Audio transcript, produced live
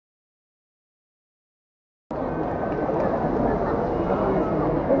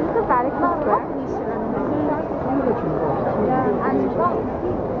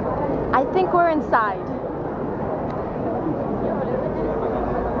think we're inside.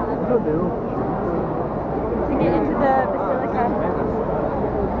 To get into the basilica.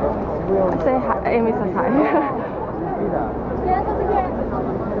 Say hi. Amy says hi.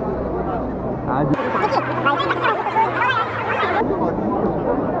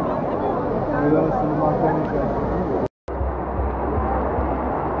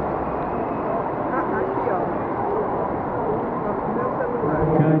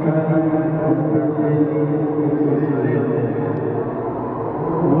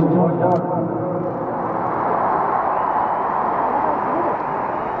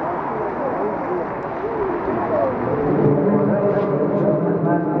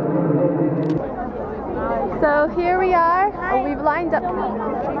 So here we are. We've lined up.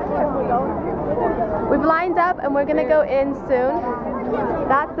 We've lined up and we're gonna go in soon.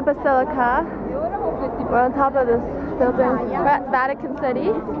 That's the basilica. We're on top of this building. We're at Vatican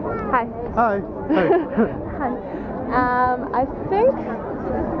City. Hi. Hi. Hi. I think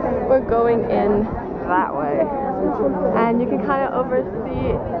we're going in that way, and you can kind of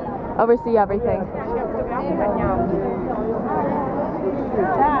oversee everything.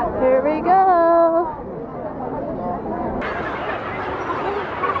 Here we go.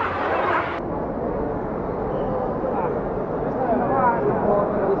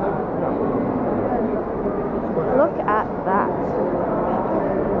 Look at that.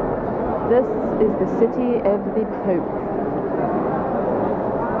 This is the city of the Pope.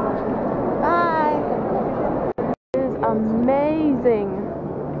 Bye. It is amazing.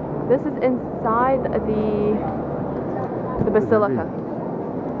 This is inside the basilica.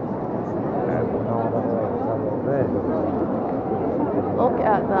 Look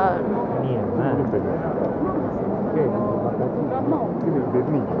at that.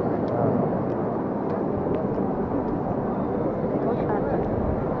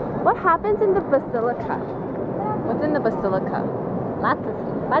 What happens in the basilica? What's in the basilica? Lots of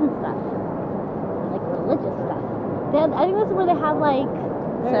fun stuff, like religious stuff. I think this is where they have like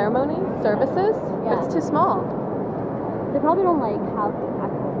Ceremony? Services? Yeah. It's too small. They probably don't like have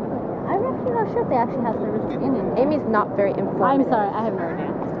actual. I'm actually not sure if they actually have services in it. Amy's not very informed. I'm sorry, I have no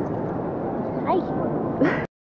idea. Hi.